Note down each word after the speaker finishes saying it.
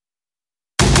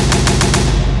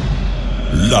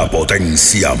La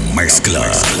potencia mezcla.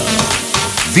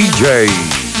 DJ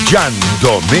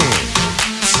Yahndo,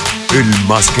 el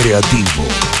más creativo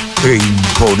e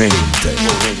imponente.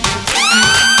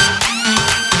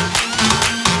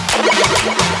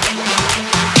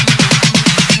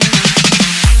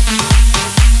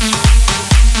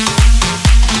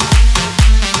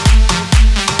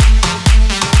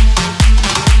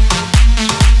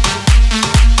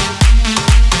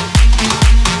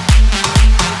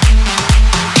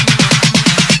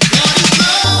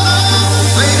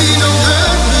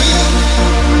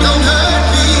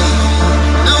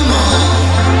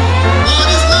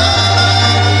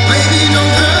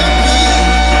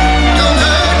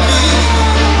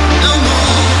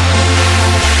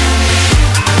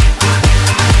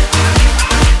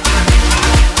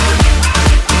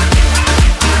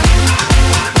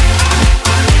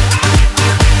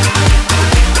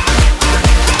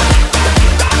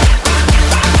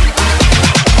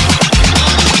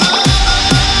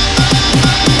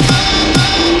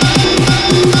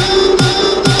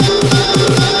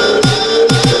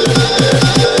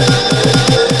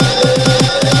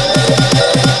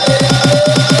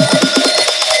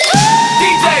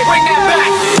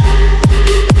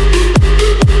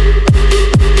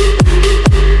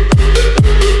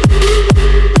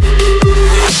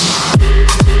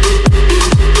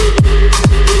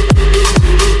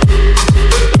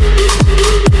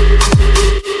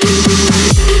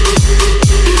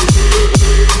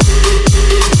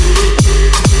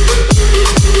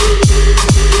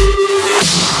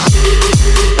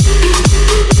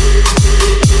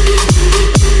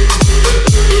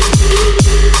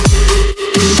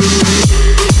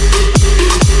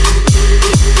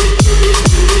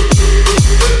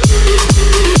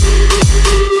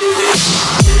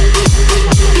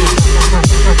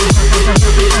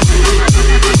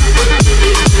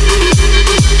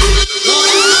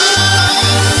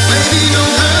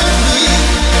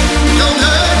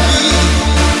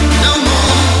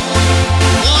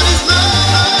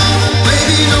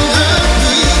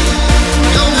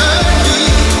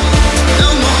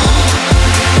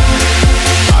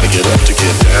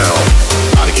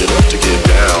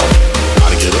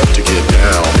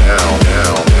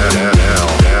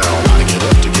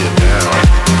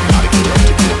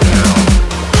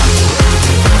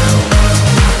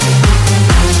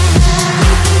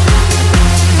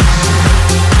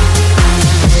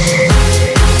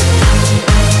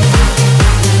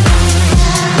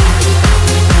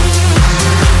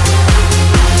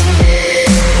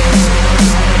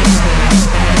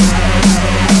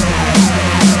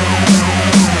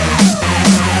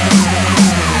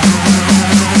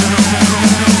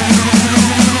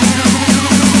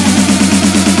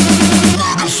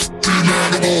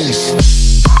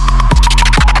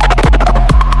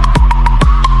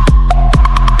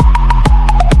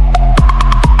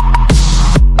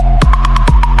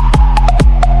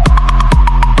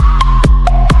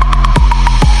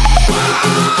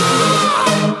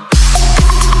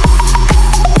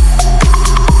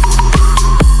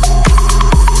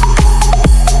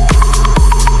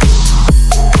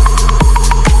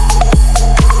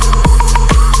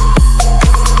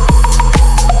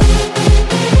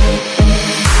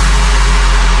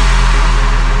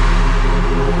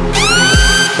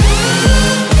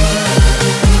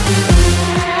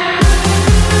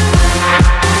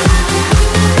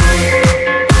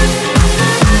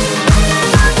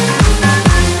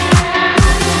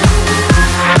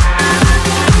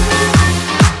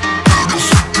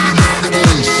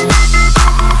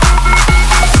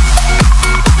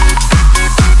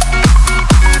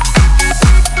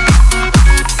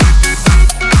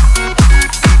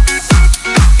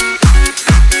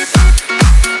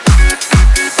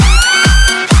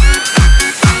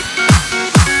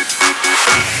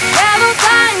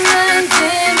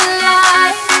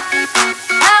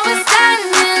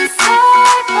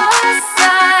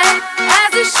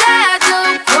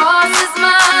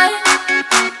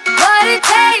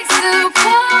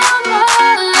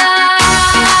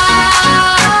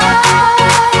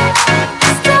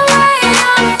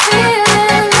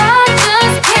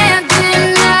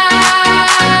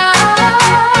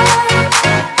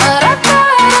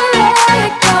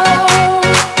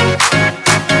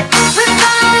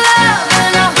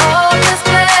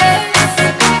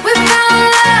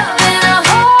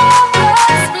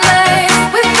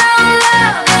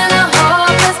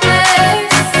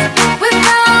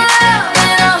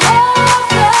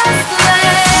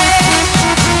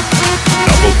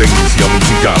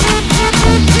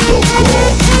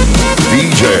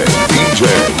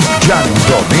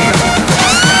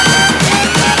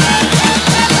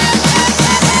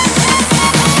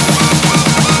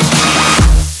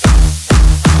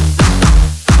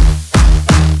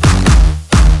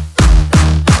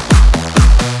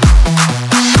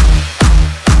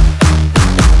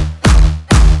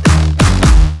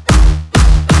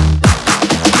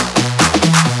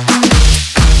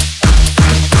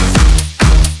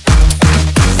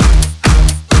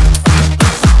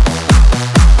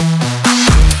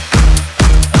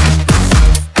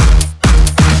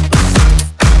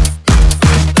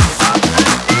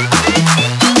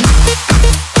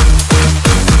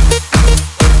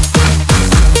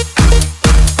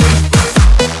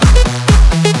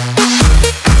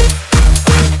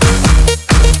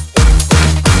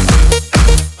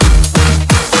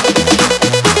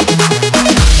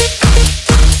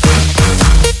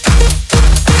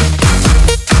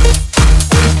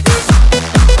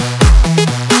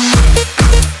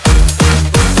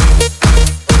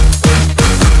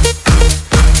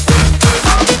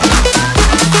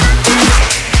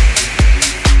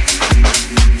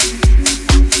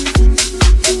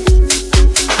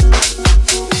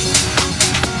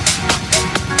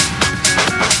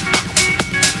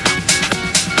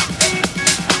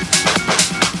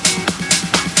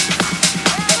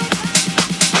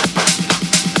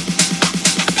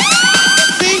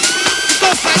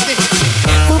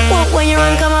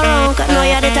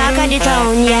 the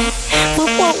town, yeah.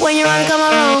 Whoop when you run come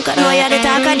around, 'cause know you're the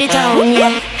talk of the town,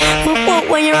 yeah. Whoop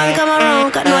when you run come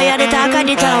around, 'cause know you're the talk of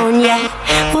the town, yeah.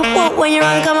 Whoop when you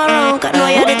run come around, 'cause know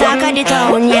you're the talk of the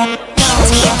town, yeah.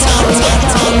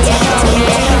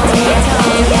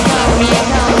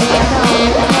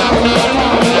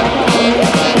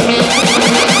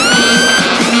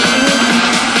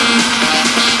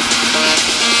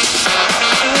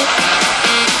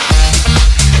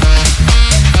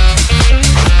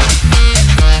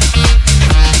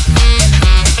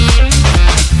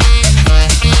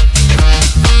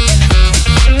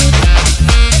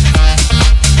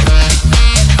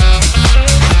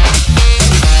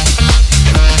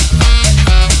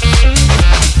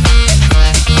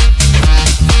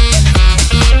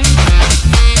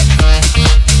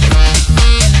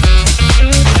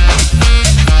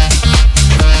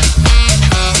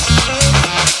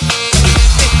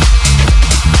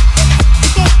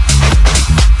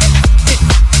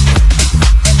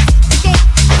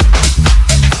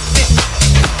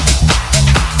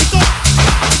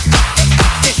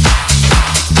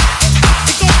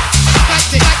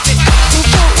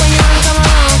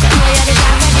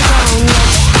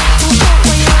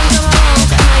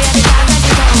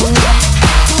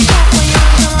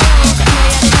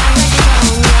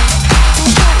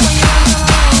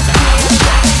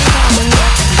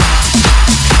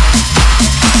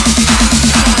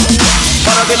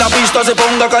 Se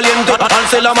ponga caliente,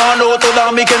 alce la mano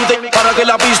toda mi gente, para que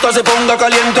la pista se ponga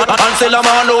caliente, alce la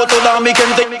mano toda mi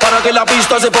gente, para que la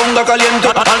pista se ponga caliente,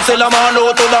 alce la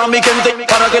mano toda mi gente,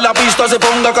 para que la pista se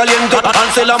ponga caliente,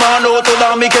 alce la mano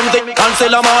toda mi gente, alce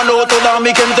la mano toda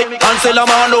mi gente, alce la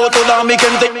mano toda mi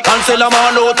gente, alce la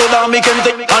mano toda mi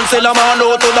gente, alce la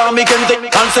mano toda mi gente,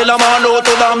 alce la mano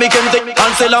toda mi gente,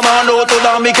 alce la mano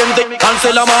toda mi gente,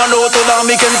 alce la mano toda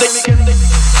mi gente.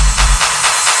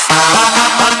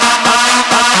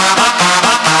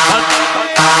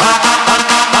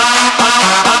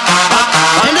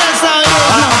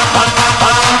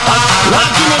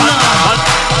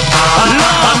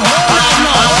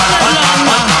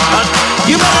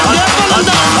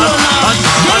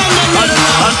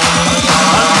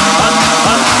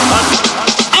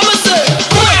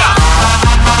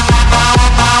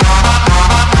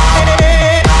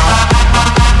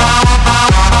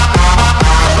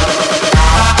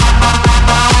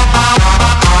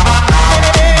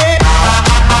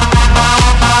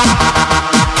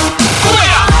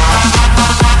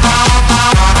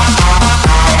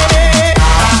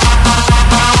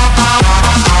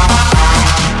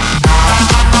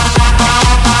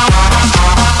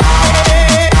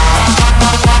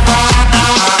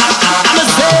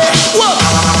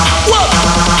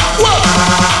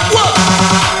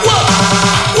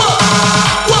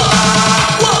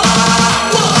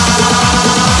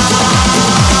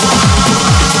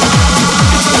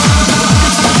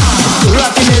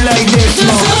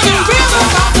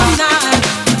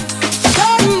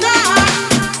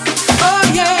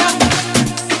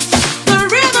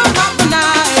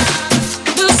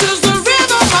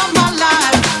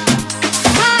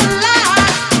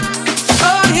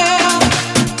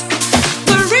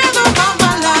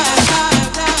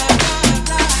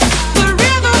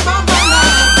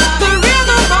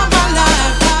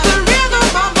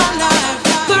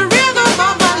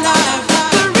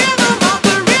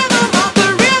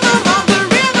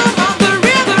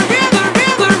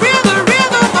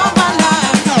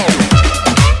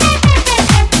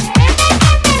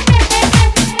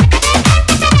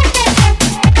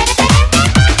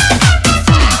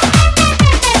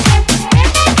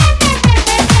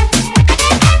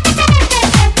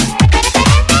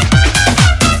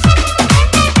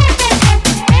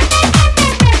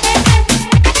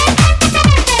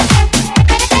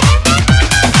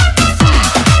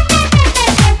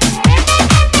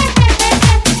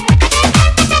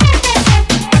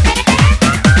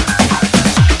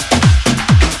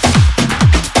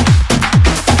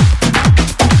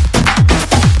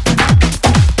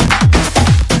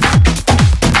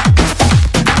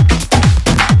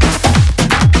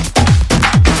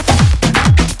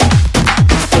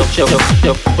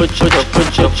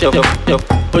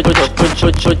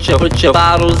 Put your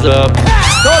bottles up.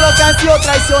 Todos los que han sido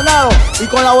traicionados y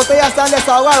con la botella están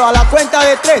desahogados, a la cuenta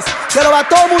de 3, se lo va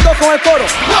todo el mundo con el coro.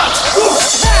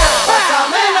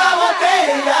 Pásame la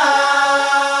botella,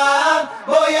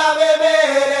 voy a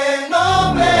beber en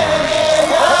nombre de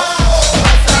ella.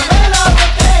 Pásame la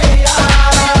botella,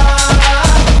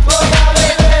 voy a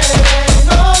beber en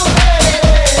nombre de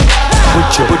ella.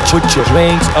 Put your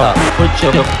drinks up. Put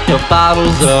your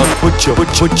bottles up. Put your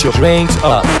drinks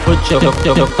up. Put your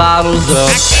bottles up.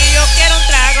 Aquí yo quiero un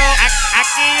trago.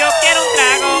 Aquí yo quiero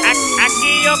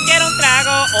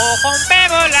o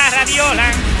rompemos la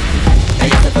radiola.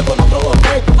 Ella se fue con otro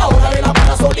hombre, ahora de la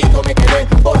para solito me quedé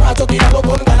borracho tirado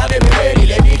con ganas de beber y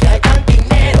le dije al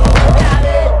cantinero: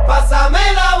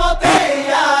 pásame la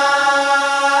botella,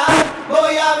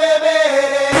 voy a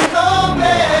beber en nombre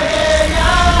de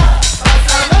ella.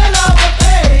 Pásame la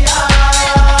botella,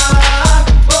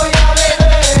 voy a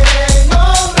beber en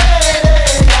nombre de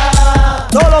ella.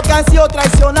 Todos los que han sido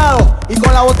traicionados y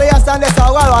con la botella se han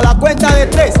desahogado, a la cuenta de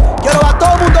 3, quiero a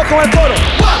todo el mundo con el coro.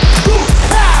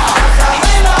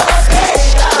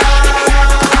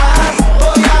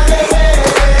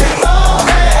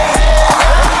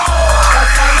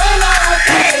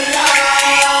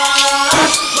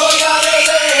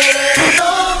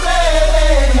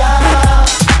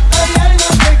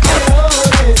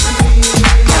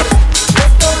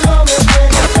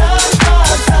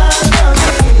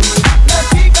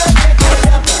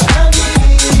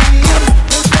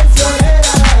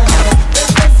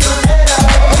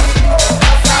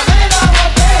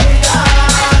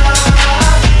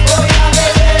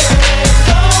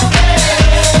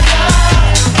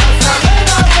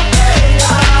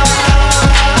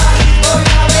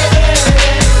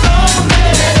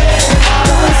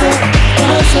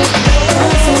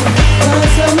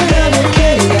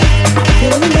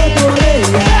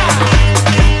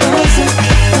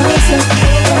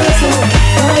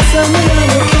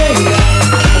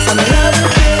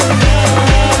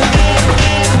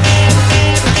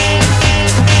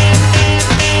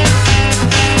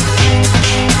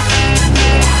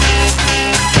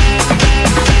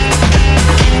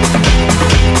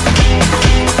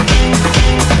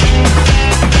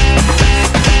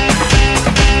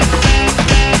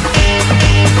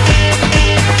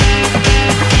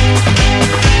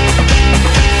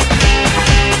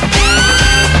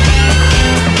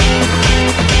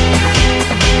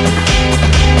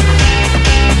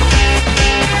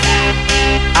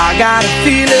 Got a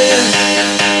feeling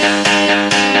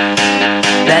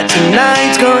that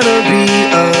tonight's gonna be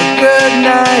a good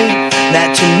night.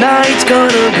 That tonight's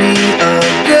gonna be a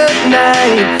good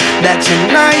night. That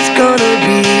tonight's gonna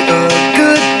be a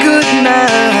good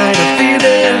night. A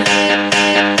feeling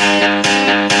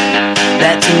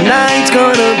that tonight's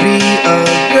gonna be a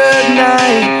good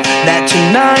night. That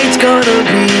tonight's gonna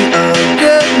be a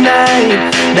good night.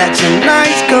 That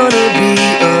tonight's gonna be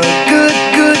a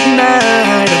good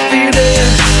night. A feeling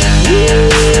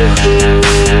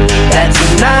that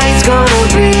tonight's gonna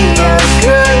be a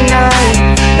good night.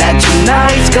 That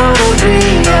tonight's gonna be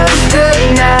a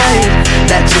good night.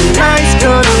 That tonight's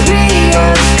gonna be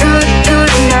a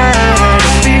good night.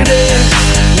 A feeling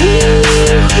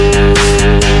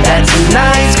that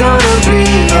tonight's gonna be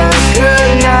a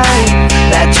good night.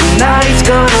 That tonight's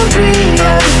gonna be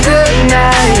a good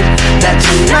night. That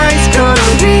tonight's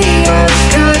gonna be a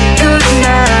good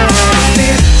night.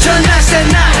 Tonight's the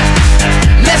night,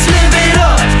 let's live it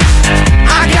up.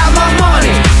 I got my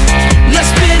money, let's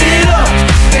spin it up.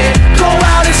 Go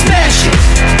out and smash it,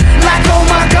 like oh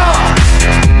my God.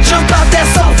 Jump out that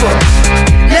sofa,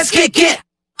 let's kick it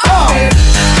off.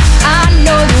 I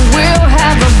know that we'll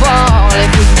have a ball if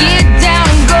we get down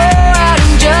and go out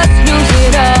and just lose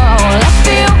it all. I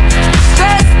feel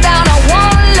stressed out, I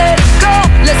wanna let it go.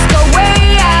 Let's go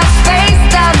way out,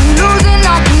 spaced out, losing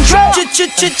all control.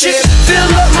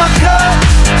 Fill up my cup,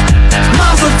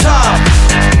 mazel tov.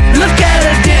 Look at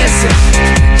her dancing,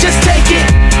 just take it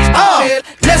off.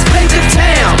 Let's paint the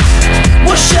town,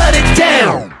 we'll shut it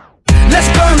down. Let's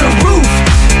burn the roof,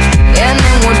 and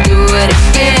then we'll do it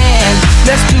again.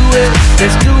 Let's do it,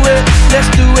 let's do it, let's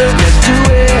do it, let's do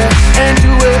it, and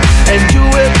do it, and do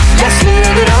it. Let's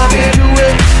live it up and do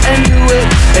it, and do it,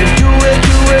 and do it,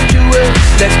 do it, do it.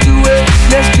 Let's do it,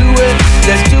 let's do it,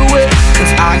 let's do it.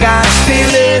 Cause I got a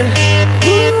feeling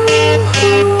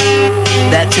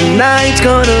that tonight's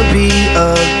gonna be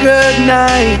a good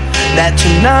night. That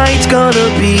tonight's gonna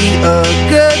be a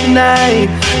good night.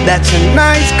 That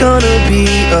tonight's gonna be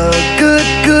a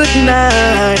good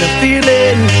night. A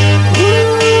feeling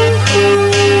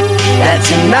that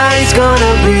tonight's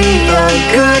gonna be a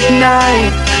good night.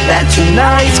 That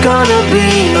tonight's gonna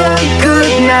be a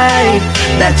good night.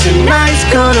 That tonight's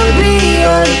gonna be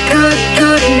a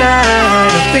good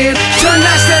night. I feel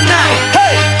tonight's the night.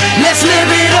 Hey, let's live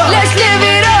it up. Let's live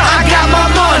it up. I got my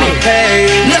money. Hey,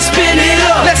 let's spin it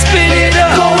up. Let's spin it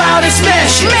up. Go out and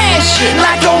smash it. Smash it.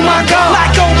 Like oh my God.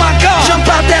 Like oh my God. Jump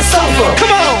out that sofa.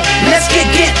 Come on. Let's get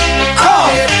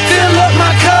off. Fill up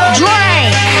my cup.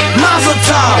 Drink. Mazel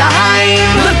tov.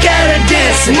 Look at her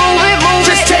dancing. Move it, move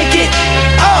Just it. take it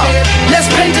off. Let's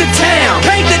paint the town.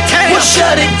 Paint the town. We'll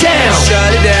shut it down.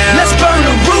 Shut it down. Let's burn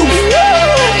the roof.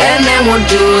 And then and we'll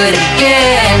do it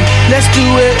again. Let's do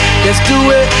it, let's do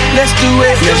it, let's do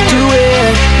it, let's do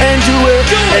it, and do it,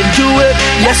 and do it.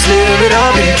 Let's live it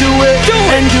up and do it,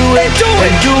 and do it,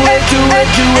 and do it, do it,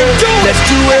 do it. Let's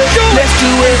do it, let's do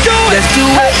it, let's do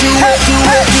it, do it, do it, do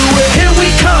it. Here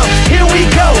we come, here we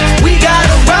go. We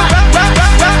gotta rock, rock,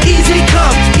 rock, rock. Easy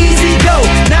come, easy go.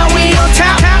 Now we on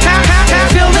top,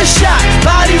 feel the shot,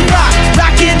 body rock,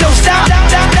 rockin', don't stop.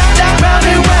 Round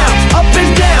and round, up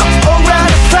and down, around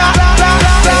the clock.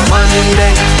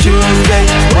 Monday, Tuesday,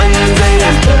 Wednesday,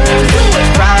 and Thursday,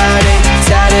 Friday,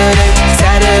 Saturday,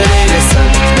 Saturday to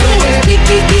Sunday.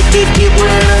 Get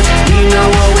with us, you know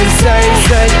what we say.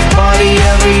 Party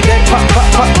every day,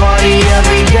 party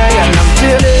every day, and I'm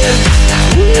feeling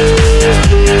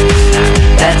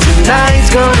that tonight's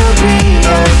gonna be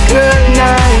a good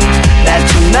night. That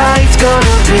tonight's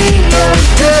gonna be a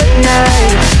good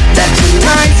night. That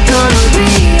tonight's gonna be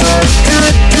a good,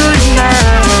 good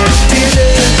night.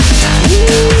 Feeling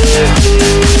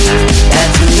that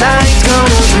tonight's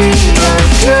gonna be a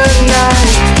good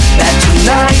night. That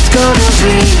tonight's gonna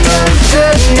be a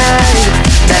good night.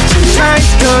 That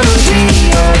tonight's gonna be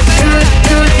a good,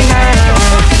 good night.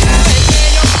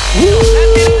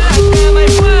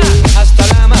 Hasta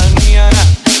la mañana.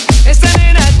 Esta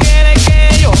nena quiere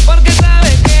que yo, porque sabe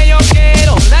que yo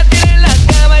quiero. La tiene en la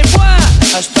cama y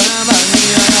 ¡buah! Hasta la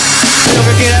mañana. ¿Qué es lo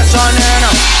que quiere esa nena?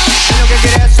 ¿Qué es lo que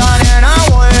quiere esa nena,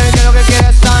 güey? ¿Qué es lo que quiere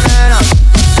esa nena?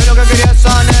 ¿Qué es lo que quiere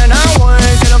esa nena, güey?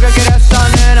 ¿Qué es lo que quiere esa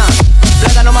nena?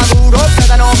 Plátano maduro,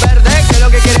 plátano verde, ¿qué es lo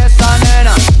que quiere esa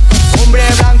nena? Hombre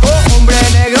blanco, hombre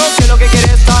negro, ¿qué es lo que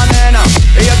quiere esa nena?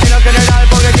 Ella tiene que generar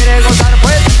porque quiere gozar,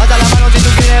 pues hasta la mano si tú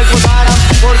quieres gozarla.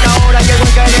 Porque ahora llegó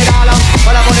el general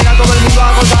para poner a todo el mundo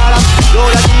a gozarla.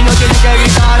 Los latinos tienen que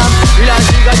gritar y las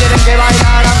chicas tienen que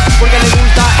bailar.